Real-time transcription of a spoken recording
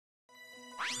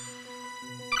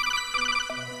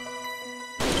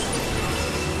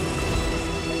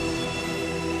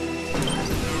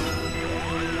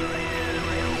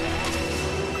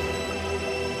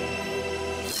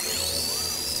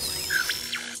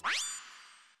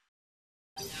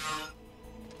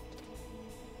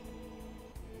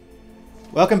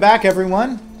Welcome back,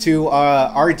 everyone, to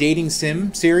our dating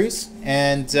sim series.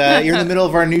 And you're in the middle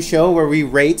of our new show where we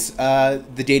rate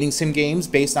the dating sim games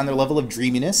based on their level of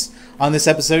dreaminess. On this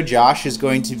episode, Josh is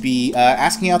going to be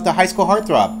asking out the high school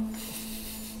heartthrob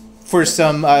for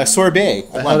some sorbet.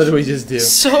 How did we just do?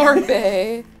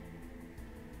 Sorbet.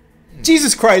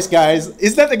 Jesus Christ, guys.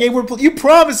 Is that the game we're playing? You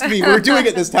promised me we were doing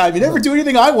it this time. You never do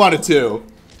anything I wanted to.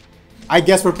 I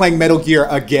guess we're playing Metal Gear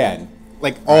again.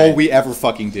 Like, all we ever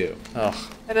fucking do. Ugh.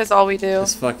 That is all we do.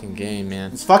 This fucking game, man.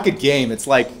 This fucking game, it's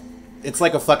like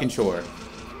a fucking chore.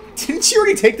 Didn't you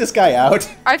already take this guy out?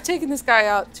 I've taken this guy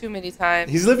out too many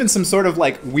times. He's living some sort of,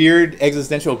 like, weird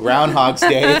existential Groundhog's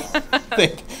Day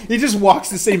thing. He just walks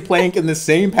the same plank in the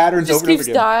same patterns over and over again. Just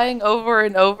keeps dying over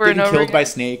and over and over Getting killed again. by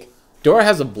Snake. Dora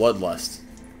has a bloodlust.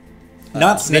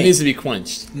 Not Snake. That needs to be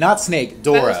quenched. Not Snake.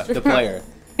 Dora, the player.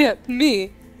 Yeah,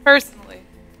 me, personally.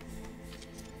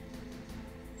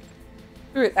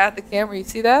 Threw it at the camera. You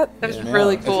see that? That was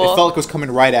really cool. It felt like it was coming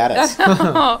right at us.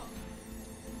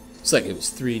 It's like it was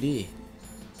 3D.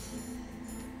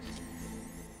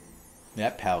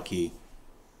 That PAL key.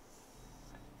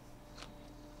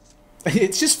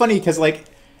 It's just funny because, like,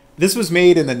 this was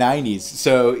made in the 90s,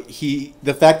 so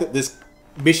the fact that this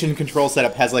mission control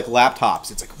setup has, like, laptops,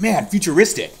 it's like, man,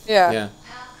 futuristic. Yeah.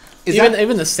 Yeah.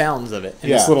 Even the sounds of it. And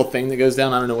this little thing that goes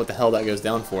down, I don't know what the hell that goes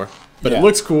down for. But it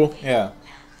looks cool. Yeah.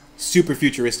 Super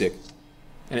futuristic.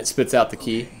 And it spits out the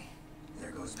key.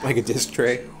 Like a disc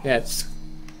tray. Yeah, it's...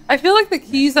 I feel like the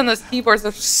keys on those keyboards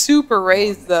are super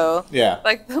raised, though. Yeah.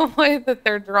 Like the way that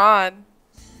they're drawn.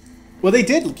 Well, they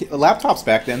did laptops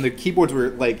back then. The keyboards were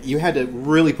like you had to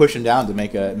really push them down to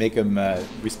make them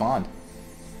respond.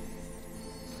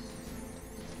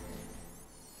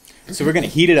 So we're gonna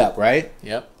heat it up, right?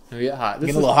 Yep. It'll get hot.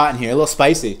 Getting a little hot in here, a little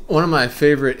spicy. One of my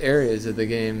favorite areas of the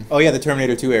game. Oh yeah, the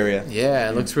Terminator 2 area. Yeah,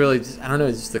 it looks really. I don't know,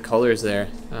 just the colors there.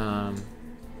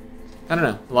 I don't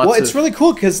know. Well, it's really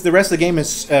cool because the rest of the game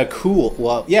is cool.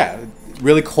 Well, yeah,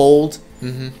 really cold,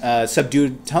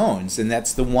 subdued tones, and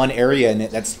that's the one area in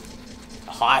it that's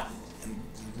hot, and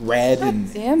red,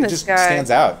 and it just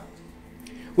stands out.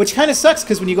 Which kind of sucks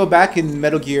because when you go back in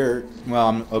Metal Gear,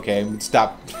 well, okay,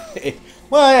 stop.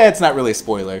 Well, it's not really a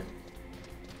spoiler.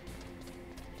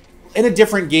 In a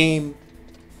different game,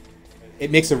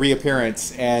 it makes a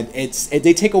reappearance, and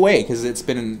they take away because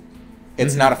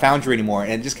it's not a foundry anymore,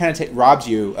 and it just kind of robs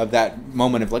you of that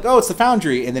moment of like, oh, it's the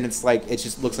foundry, and then it's like it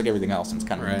just looks like everything else, and it's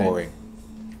kind of boring.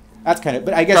 That's kind of,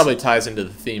 but I guess probably ties into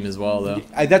the theme as well, though.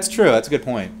 That's true. That's a good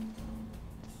point.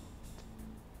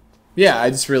 Yeah, I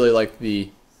just really like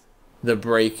the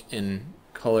break in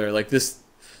color, like this.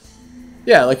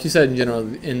 Yeah, like you said,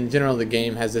 in general, the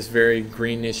game has this very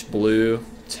greenish blue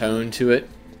tone to it.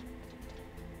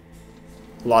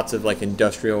 Lots of like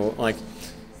industrial, like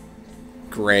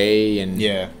gray and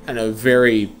I know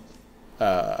very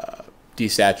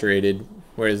desaturated.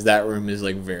 Whereas that room is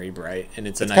like very bright and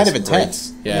it's nice kind of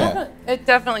intense. Yeah, it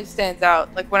definitely stands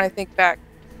out. Like when I think back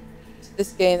to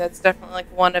this game, that's definitely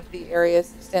like one of the areas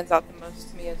that stands out the most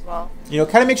to me as well. You know, it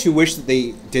kind of makes you wish that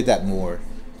they did that more.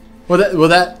 Well,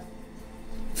 that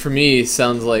for me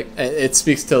sounds like it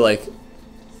speaks to like,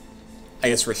 I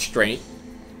guess, restraint.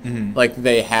 Like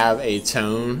they have a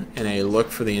tone and a look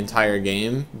for the entire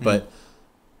game, but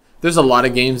there's a lot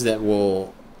of games that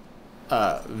will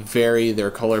vary their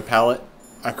color palette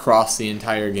across the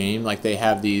entire game. Like they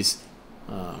have these,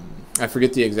 I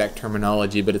forget the exact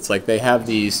terminology, but it's like they have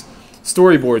these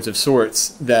storyboards of sorts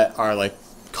that are like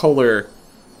color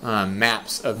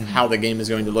maps of how the game is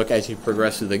going to look as you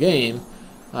progress through the game.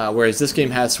 Whereas this game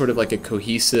has sort of like a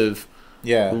cohesive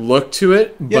look to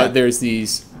it, but there's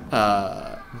these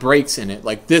breaks in it.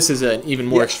 Like this is an even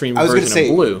more extreme version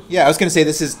of blue. Yeah, I was going to say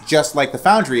this is just like the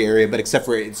Foundry area, but except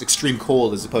for it's extreme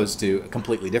cold as opposed to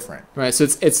completely different. Right, so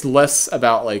it's less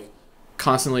about like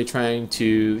constantly trying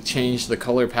to change the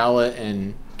color palette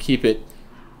and keep it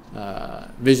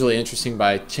visually interesting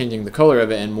by changing the color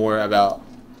of it, and more about,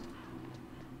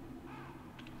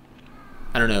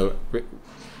 I don't know,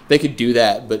 they could do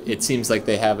that, but it seems like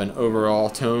they have an overall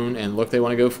tone and look they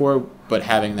want to go for, but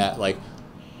having that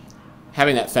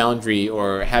foundry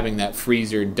or having that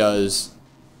freezer does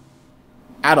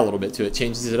add a little bit to it,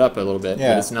 changes it up a little bit,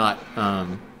 but it's not...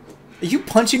 Are you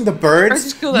punching the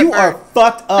birds? You are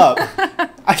fucked up.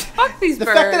 Fuck these birds. The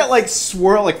fact that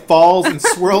it falls and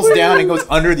swirls down and goes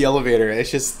under the elevator,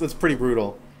 that's pretty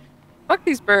brutal. Fuck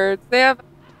these birds. They have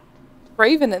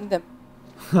raven in them.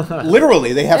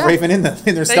 Literally, they have raven in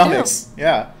their stomachs.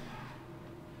 Yeah.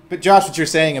 But Josh, what you're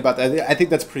saying about that, I think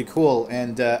that's pretty cool.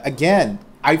 And again,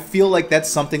 I feel like that's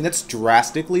something that's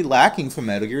drastically lacking from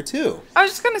Metal Gear 2. I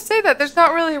was just gonna say that there's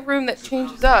not really a room that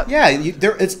changes up. Yeah,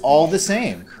 it's all the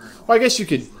same. Well, I guess you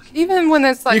could. Even when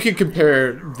there's like You could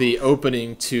compare the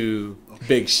opening to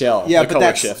Big Shell. Yeah, the but color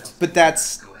that's shift. but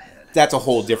that's a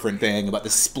whole different thing about the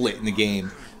split in the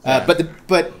game. But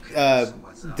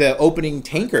the opening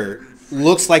tanker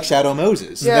looks like Shadow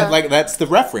Moses. Yeah. That's the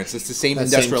reference. It's the same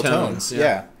industrial same tones. tones,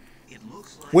 Yeah.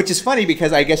 Which is funny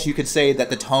because I guess you could say that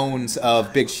the tones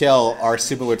of Big Shell are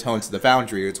similar tones to the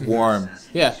Foundry. It's warm.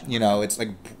 Yeah. You know, it's like,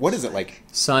 what is it like?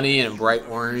 Sunny and bright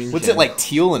orange. What's it like,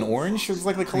 teal and orange? Is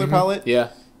like the color palette?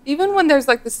 Yeah. even when there's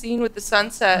like the scene with the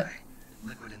sunset,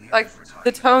 like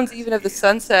the tones even of the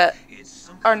sunset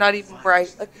are not even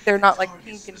bright. Like they're not like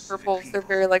pink and purples. They're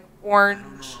very like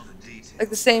orange, like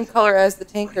the same color as the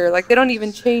tanker. Like they don't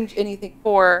even change anything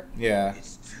for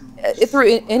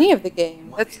through any of the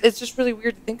game. It's just really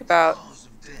weird to think about.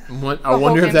 I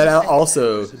wonder if that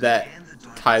also that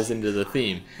ties into the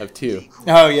theme of 2.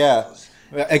 Oh yeah.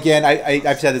 Again,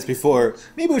 I've said this before.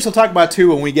 Maybe we shall talk about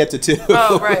 2 when we get to 2.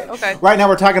 Oh right, okay. Right now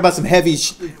we're talking about some heavy,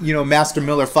 Master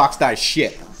Miller Foxdie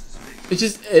shit.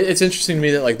 It's interesting to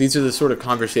me that like these are the sort of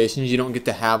conversations you don't get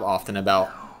to have often about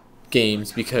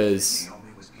games because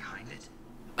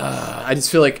I just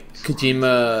feel like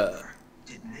Kojima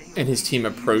and his team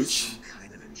approach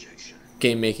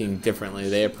game making differently.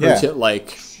 They approach it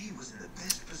like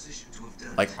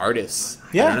artists.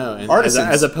 Yeah, I don't know. And artisans.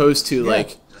 as opposed to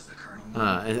like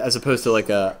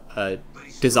a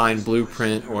design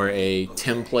blueprint or a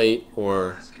template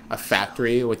or a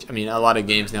factory, which I mean a lot of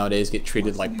games nowadays get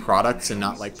treated like products and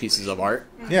not like pieces of art.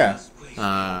 Yeah.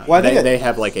 They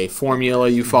have like a formula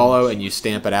you follow and you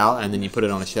stamp it out and then you put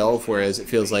it on a shelf, whereas it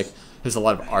feels like there's a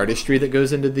lot of artistry that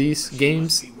goes into these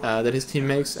games that his team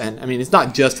makes. And I mean, it's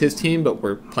not just his team, but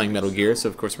we're playing Metal Gear, so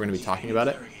of course we're going to be talking about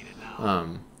it.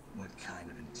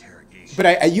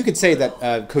 But you could say that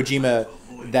Kojima,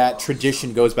 that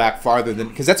tradition goes back farther than,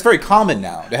 because that's very common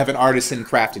now to have an artisan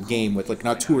crafted game with like an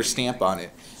auteur stamp on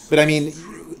it. But I mean,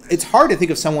 it's hard to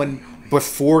think of someone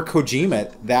before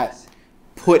Kojima that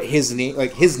put his name,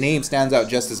 like his name stands out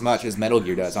just as much as Metal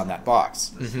Gear does on that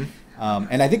box. Mm-hmm.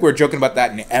 And I think we're joking about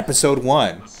that in episode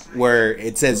 1, where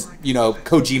it says,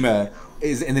 Kojima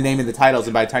is in the name of the titles,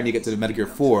 and by the time you get to the Metal Gear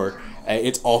 4,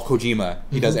 it's all Kojima.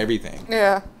 He does everything.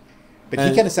 Yeah. But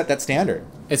he kind of set that standard.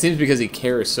 It seems because he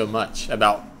cares so much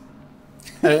about.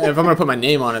 If I'm going to put my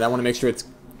name on it, I want to make sure it's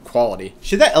quality.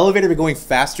 Should that elevator be going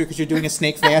faster because you're doing a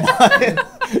snake fan on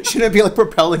it? Should it be like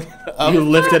propelling it up? You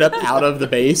lift it up out of the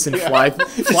base and fly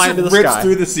into the rips sky.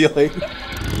 through the ceiling.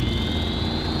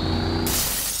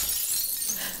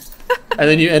 And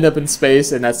then you end up in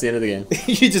space, and that's the end of the game.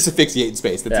 You just asphyxiate in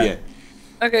space. That's the end.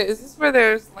 Okay, is this where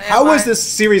there's landmines? How has this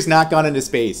series not gone into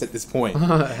space at this point?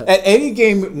 At any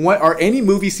game, or any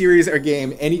movie series or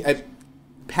game,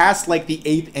 past like the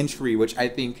 8th entry, which I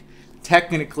think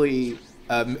technically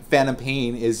Phantom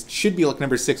Pain should be like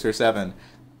number 6 or 7.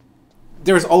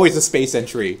 There's always a space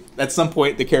entry. At some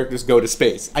point, the characters go to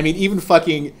space. I mean, even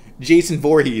fucking Jason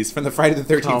Voorhees from the Friday the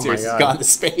 13th series has gone to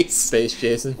space. Space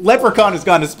Jason. Leprechaun has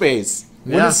gone to space.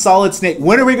 Yeah. When is Solid Snake?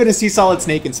 When are we going to see Solid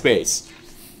Snake in space?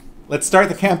 Let's start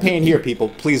the campaign here, people.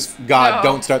 Please, God,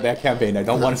 don't start that campaign. I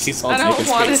don't want to see Solid Snake in space.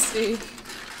 I don't want to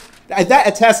see. That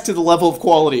attests to the level of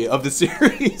quality of the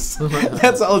series.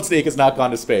 That Solid Snake has not gone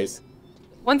to space.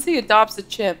 Once he adopts a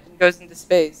chimp and goes into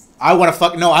space. I want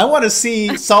to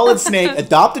see Solid Snake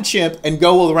adopt a chimp and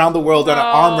go around the world on an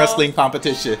arm wrestling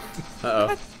competition.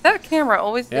 Uh-oh. That camera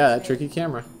always gets that me. tricky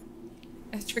camera.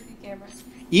 It's tricky camera.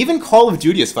 Even Call of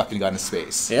Duty has fucking gone to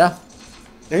space. Yeah.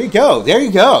 There you go.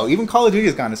 Even Call of Duty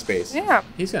has gone to space. Yeah.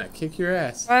 He's gonna kick your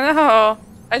ass. I know.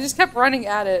 I just kept running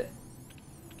at it.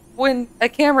 When a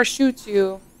camera shoots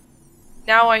you,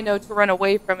 now I know to run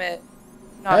away from it.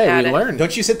 Not at we it. learned.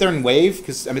 Don't you sit there and wave?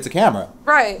 Because it's a camera.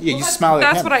 Right. Yeah, you smile at the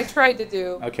That's camera. what I tried to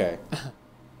do. Okay.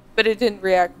 But it didn't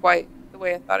react quite the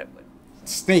way I thought it would.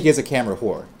 Snake is a camera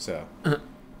whore, so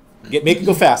make it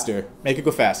go faster. Make it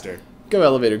go faster. Go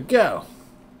elevator, go.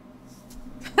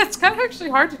 It's kind of actually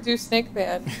hard to do Snake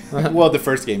Man. Well, the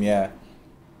first game, yeah.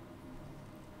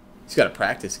 He's got to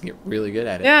practice and get really good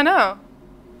at it. Yeah, I know.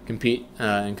 Compete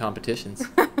in competitions.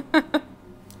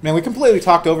 Man, we completely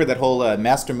talked over that whole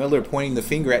Master Miller pointing the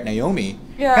finger at Naomi.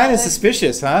 Yeah, Kind of and-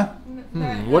 suspicious, huh?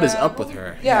 What is up with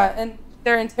her? Yeah, and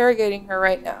they're interrogating her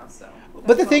right now. So.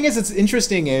 But the thing is, it's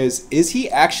interesting is he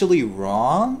actually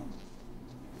wrong?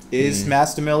 Is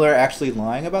Master Miller actually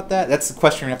lying about that? That's the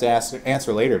question we have to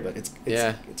answer later, but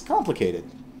it's complicated.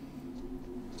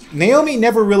 Naomi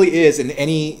never really is in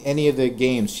any of the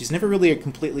games. She's never really a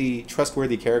completely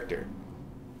trustworthy character.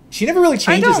 She never really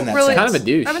changes in that really, She's kind of a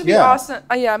douche. I'm gonna be awesome.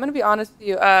 Yeah, I'm gonna be honest with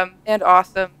you. And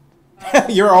awesome.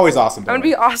 You're always awesome. I'm gonna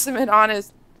be awesome and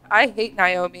honest. I hate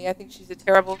Naomi. I think she's a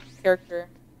terrible character.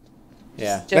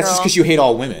 Yeah. That's just because you hate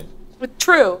all women. But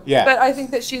true. Yeah. But I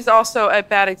think that she's also a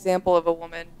bad example of a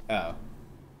woman. Oh.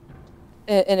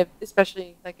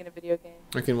 Especially like in a video game.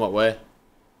 Like in what way?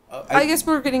 I guess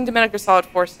we're getting to Metal Gear Solid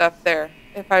 4 stuff there.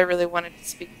 If I really wanted to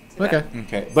speak to that.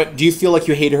 Okay. But do you feel like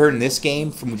you hated her in this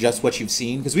game from just what you've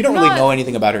seen? Because we don't really know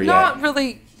anything about her yet. Not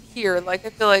really here. Like I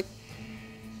feel like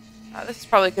this is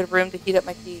probably a good room to heat up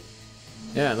my tea.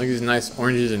 Yeah, look at these nice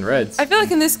oranges and reds. I feel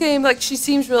like in this game, like she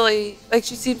seems really like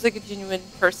she seems like a genuine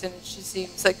person. She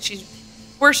seems like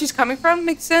where she's coming from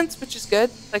makes sense, which is good.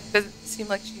 Like it doesn't seem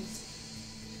like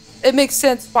it makes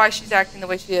sense why she's acting the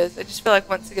way she is. I just feel like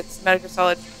once it gets to Metal Gear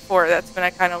Solid 4, that's when I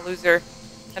kind of lose her.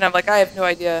 And I'm like, I have no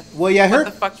idea. Well, yeah, what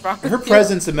the fuck's wrong with her you.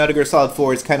 presence in Metal Gear Solid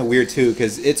 4 is kind of weird too,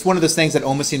 because it's one of those things that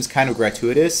almost seems kind of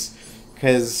gratuitous,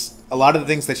 because a lot of the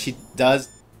things that she does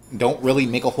don't really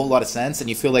make a whole lot of sense, and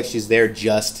you feel like she's there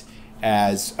just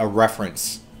as a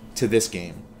reference to this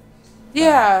game.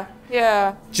 Yeah,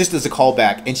 yeah. Just as a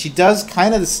callback, and she does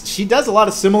a lot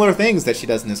of similar things that she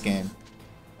does in this game.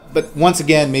 But once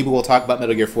again, maybe we'll talk about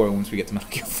Metal Gear 4 once we get to Metal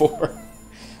Gear 4.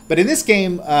 But in this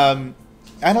game, I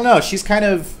don't know. She's kind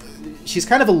of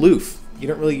aloof. You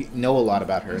don't really know a lot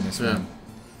about her in this one.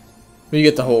 You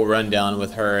get the whole rundown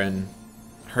with her and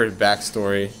her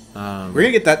backstory. We're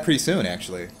gonna get that pretty soon,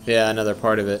 actually. Yeah, another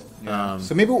part of it. Yeah.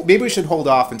 So maybe we should hold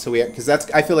off until because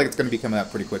I feel like it's gonna be coming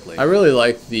out pretty quickly. I really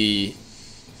like the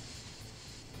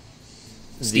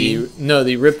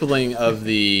rippling of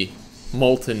the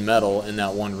molten metal in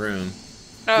that one room.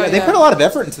 Oh, they put a lot of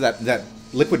effort into that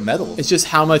liquid metal. It's just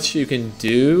how much you can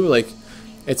do. Like,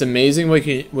 it's amazing what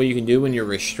you can do when you're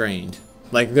restrained.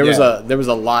 Like there was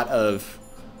a lot of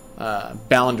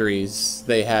boundaries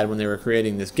they had when they were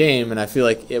creating this game, and I feel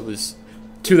like it was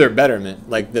to their betterment,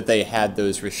 like that they had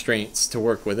those restraints to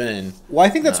work within. Well, I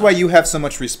think that's why you have so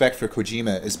much respect for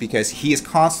Kojima, is because he is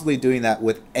constantly doing that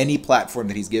with any platform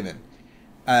that he's given.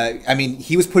 I mean,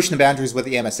 he was pushing the boundaries with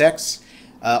the MSX,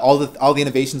 all the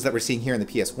innovations that we're seeing here in the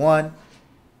PS1.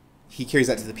 He carries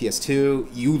that to the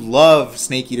PS2. You love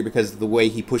Snake Eater because of the way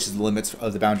he pushes the limits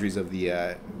of the boundaries of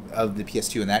the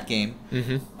PS2 in that game.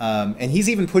 Mm-hmm. And he's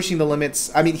even pushing the limits.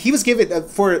 I mean, he was given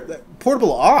for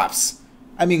portable ops.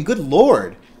 I mean, good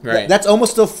lord. Right. That's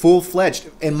almost still full-fledged.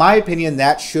 In my opinion,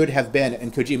 that should have been,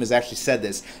 and Kojima's actually said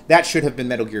this, that should have been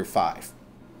Metal Gear 5.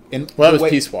 Well, that was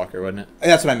Peace Walker, wasn't it?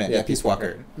 That's what I meant. Yeah, Peace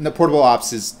Walker. The portable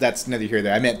ops that's neither here nor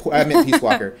there. I meant Peace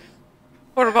Walker.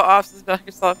 Portable ops is Metal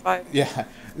Gear Solid 5. Yeah,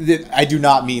 I do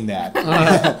not mean that.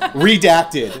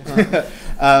 Redacted.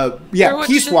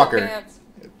 Peace Walker.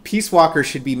 Peace Walker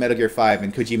should be Metal Gear 5,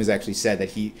 and Kojima's actually said that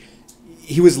he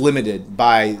was limited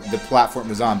by the platform it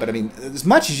was on. But I mean, as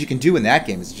much as you can do in that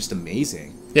game is just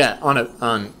amazing. Yeah,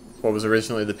 on what was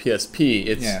originally the PSP,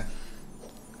 it's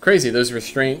crazy. Those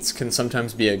restraints can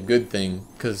sometimes be a good thing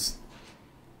because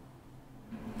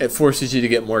it forces you to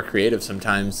get more creative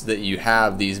sometimes, that you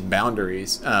have these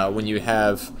boundaries. When you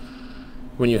have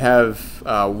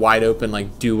wide open,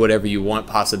 like, do whatever you want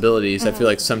possibilities, I feel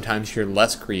like sometimes you're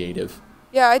less creative.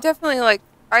 Yeah, I definitely,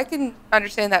 I can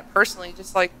understand that personally,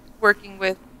 just, working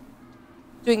with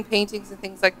doing paintings and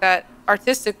things like that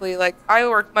artistically. I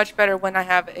work much better when I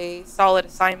have a solid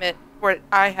assignment where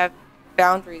I have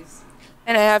boundaries,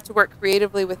 and I have to work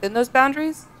creatively within those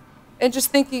boundaries. And just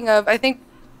thinking of, I think,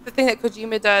 the thing that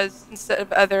Kojima does instead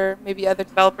of other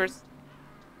developers,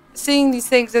 seeing these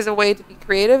things as a way to be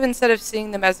creative instead of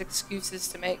seeing them as excuses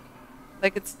to make.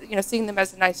 It's, seeing them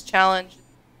as a nice challenge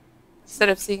instead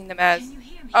of seeing them as,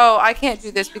 oh, I can't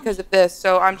do this because of this,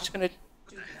 so I'm just going to,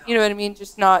 you know what I mean?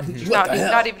 Not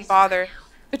even bother.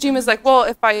 Kojima's like, well,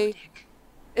 if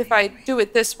I do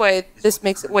it this way, this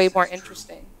makes it way more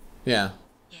interesting. Yeah.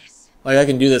 I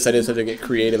can do this. I just have to get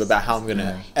creative about how I'm going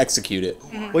to execute it.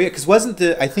 Mm-hmm. Well, yeah, because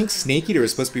I think Snake Eater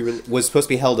was supposed to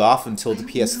be held off until the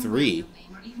PS3,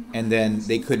 and then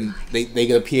the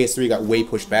PS3 got way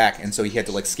pushed back, and so he had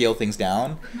to scale things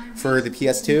down for the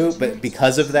PS2. But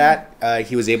because of that,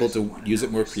 he was able to use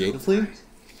it more creatively.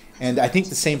 And I think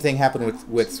the same thing happened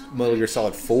with Metal Gear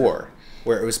Solid 4,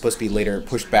 where it was supposed to be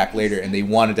pushed back later, and they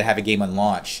wanted to have a game on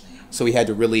launch, so he had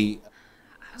to really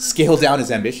scale down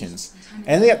his ambitions.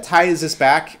 And that ties us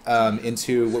back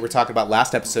into what we're talking about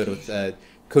last episode with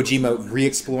Kojima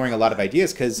re-exploring a lot of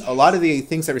ideas, because a lot of the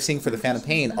things that we're seeing for the Phantom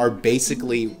Pain are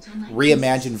basically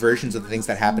reimagined versions of the things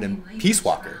that happened in Peace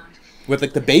Walker, with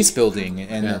the base building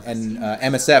and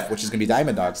MSF, which is going to be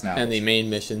Diamond Dogs now. And the main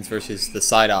missions versus the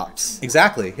side ops.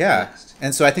 Exactly, yeah.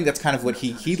 And so I think that's kind of what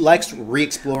he likes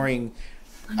re-exploring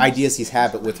ideas he's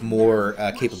had, but with more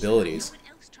capabilities.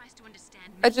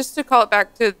 Just to call it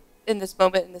back to in this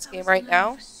moment in this game right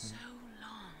now.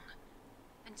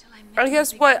 I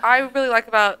guess what I really like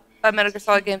about Metal Gear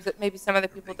Solid games that maybe some other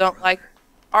people don't like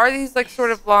are these like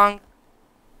sort of long.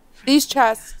 These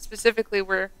chats specifically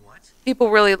where people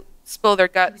really spill their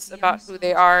guts about who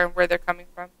they are and where they're coming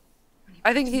from.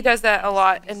 I think he does that a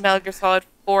lot in Metal Gear Solid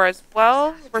 4 as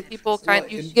well, where people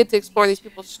you get to explore these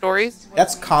people's stories.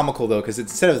 That's comical though, because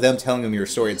instead of them telling them your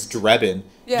story, it's Drebin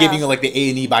giving you like the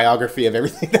A&E biography of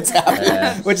everything that's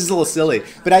happened, which is a little silly.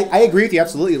 But I agree with you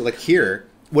absolutely. Like here,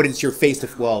 what is your face to?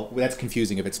 Well, that's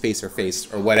confusing if it's face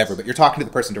or whatever. But you're talking to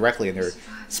the person directly, and they're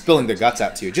spilling their guts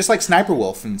out to you, just like Sniper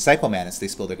Wolf and Psycho Mantis. They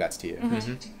spill their guts to you.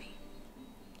 Mm-hmm.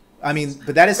 I mean,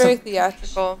 but that is very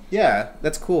theatrical. Yeah,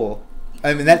 that's cool.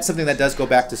 I mean, that's something that does go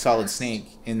back to Solid Snake.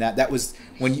 In that was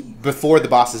when before the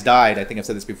bosses died. I think I've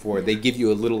said this before. They give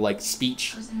you a little like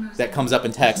speech that comes up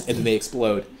in text, and then they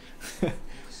explode.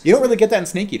 You don't really get that in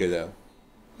Snake Eater though.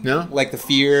 No, like the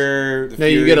fear. No,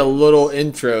 you get a little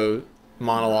intro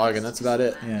monologue, and that's about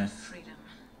it. Yeah.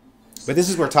 But this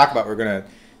is what we're talking about. We're gonna.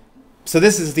 So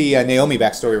this is the Naomi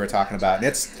backstory we're talking about, and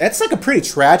it's like a pretty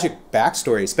tragic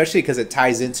backstory, especially because it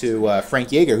ties into Frank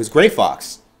Yeager, who's Gray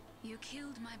Fox. You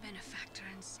killed my benefactor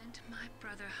and sent my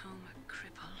brother home a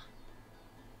cripple.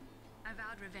 I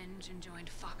vowed revenge and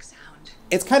joined Foxhound.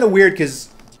 It's kind of weird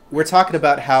because we're talking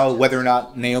about how whether or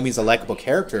not Naomi's a likable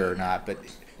character or not, but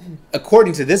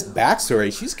according to this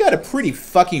backstory, she's got a pretty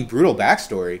fucking brutal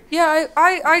backstory. Yeah,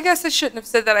 I guess I shouldn't have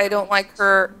said that I don't like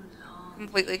her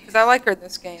completely, because I like her in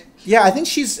this game. Yeah, I think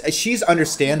she's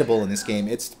understandable in this game.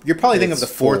 You're probably thinking of the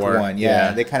fourth one.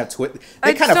 Yeah, they kind of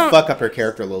fuck up her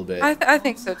character a little bit. I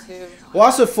think so too. Well,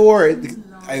 also 4,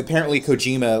 apparently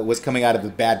Kojima was coming out of a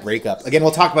bad breakup. Again,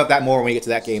 we'll talk about that more when we get to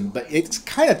that game. But it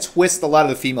kind of twists a lot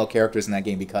of the female characters in that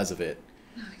game because of it.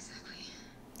 Not exactly.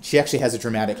 She actually has a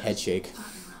dramatic head shake.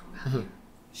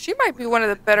 She might be one of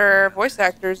the better voice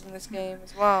actors in this game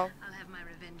as well. I'll have my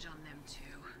revenge on them too.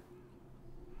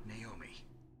 Naomi,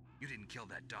 you didn't kill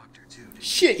that doctor too, did you?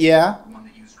 Shit, yeah. One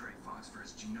that used Gray Fox for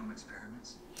his genome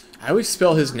experiments? I always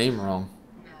spell his name wrong.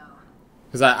 No.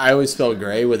 Because I always spell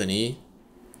Gray with an E.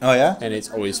 Oh, yeah? And it's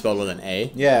always spelled with an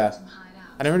A. Yeah.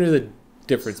 I never knew the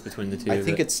difference between the two. I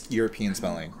think it's European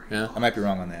spelling. Yeah. I might be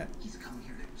wrong on that. He's come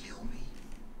here to kill me?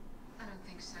 I don't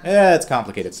think so. Yeah, it's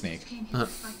complicated, Snake. Came here to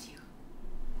fight you.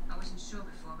 I wasn't sure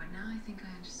before, but now I think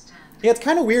I understand. Yeah, it's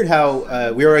kind of weird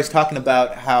how we were always talking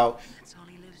about how That's all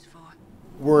he lives for.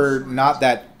 we're not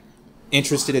that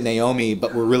interested in Naomi,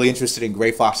 but we're really interested in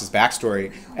Gray Fox's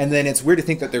backstory. And then it's weird to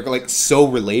think that they're like so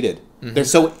related. Mm-hmm. They're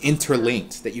so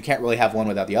interlinked that you can't really have one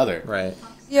without the other. Right.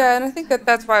 Yeah, and I think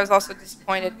that's why I was also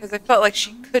disappointed, because I felt like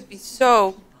she could be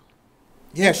so.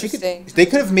 Yeah, she could. They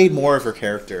could have made more of her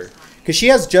character, because she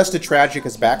has just as tragic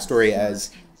as backstory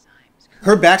as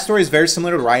her backstory is very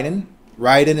similar to Raiden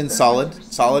and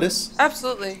Solidus.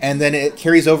 Absolutely. And then it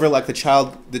carries over like the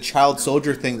child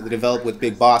soldier thing that they developed with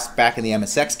Big Boss back in the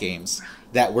MSX games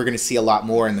that we're going to see a lot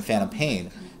more in the Phantom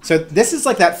Pain. So this is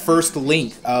like that first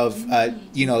link of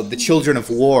the children of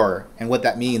war and what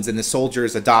that means, and the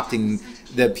soldiers adopting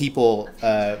the people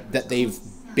that they've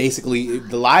basically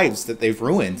the lives that they've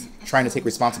ruined, trying to take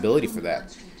responsibility for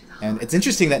that. And it's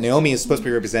interesting that Naomi is supposed to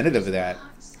be representative of that,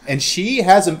 and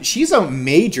she's a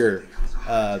major.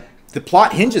 The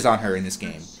plot hinges on her in this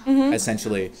game,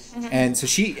 essentially, and so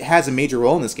she has a major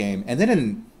role in this game. And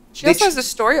then she also has a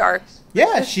story arc.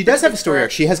 Yeah, she does have a story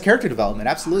arc. She has character development.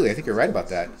 Absolutely, I think you're right about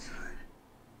that.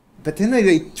 But then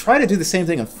they try to do the same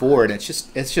thing in 4, and it's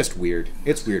just weird.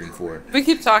 It's weird in 4. We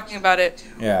keep talking about it.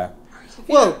 Yeah. If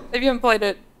you haven't played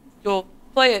it, you'll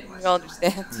play it and you'll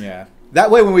understand. Yeah.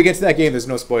 That way, when we get to that game, there's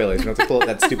no spoilers. You don't have to pull up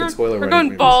that stupid spoiler We're warning.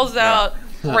 going balls out,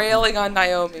 railing on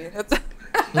Naomi. That's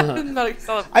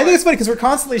I think it's funny because we're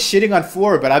constantly shitting on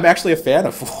 4, but I'm actually a fan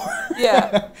of 4.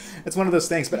 Yeah. It's one of those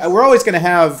things. But we're always going to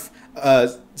have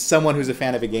someone who's a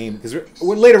fan of a game, because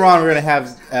later on we're going to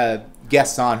have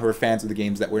guests on who are fans of the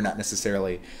games that we're not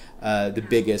necessarily the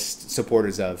biggest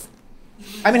supporters of.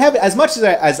 I mean, as much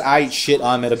as I shit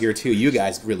on Metal Gear 2, you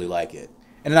guys really like it.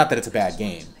 And not that it's a bad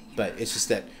game, but it's just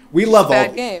that we love all.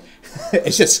 Bad game.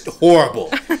 It's just horrible.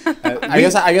 I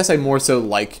guess I more so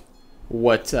like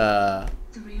what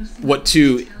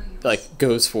 2 like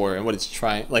goes for and what it's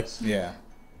trying, like, yeah,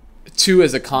 2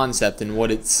 as a concept and what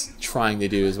it's trying to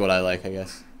do is what I like, I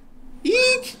guess.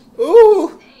 Eek!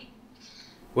 Ooh!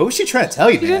 What was she trying to tell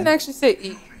you, man? He didn't actually say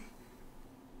eek.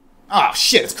 Oh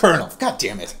shit! It's Colonel. God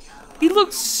damn it! He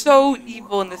looks so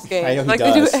evil in this game. I know he like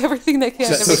does. They do everything they can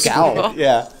to make him scowl. evil.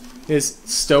 Yeah. His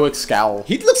stoic scowl.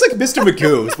 He looks like Mr.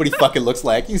 Magoo is what he fucking looks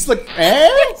like. He's like, eh?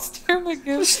 Mr.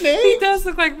 Magoo. Snake? He does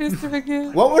look like Mr.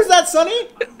 Magoo. What was that, Sonny?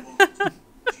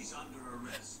 She's under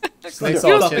arrest. Snake's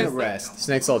Under all fucking chin, arrest.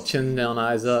 Snake's all chin down,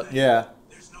 eyes up. Yeah.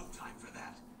 There's no time for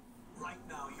that. Right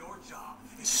now, your job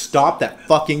is Stop that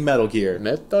fucking Metal Gear.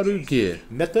 Metal Gear.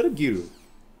 Metal Gear.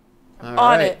 All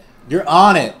On right. it. You're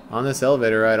on it. On this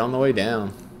elevator ride, on the way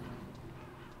down.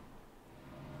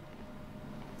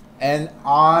 And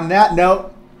on that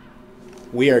note,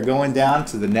 we are going down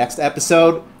to the next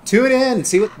episode. Tune in.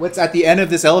 See what's at the end of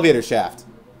this elevator shaft.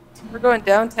 We're going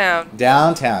downtown.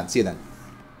 Downtown. See you then.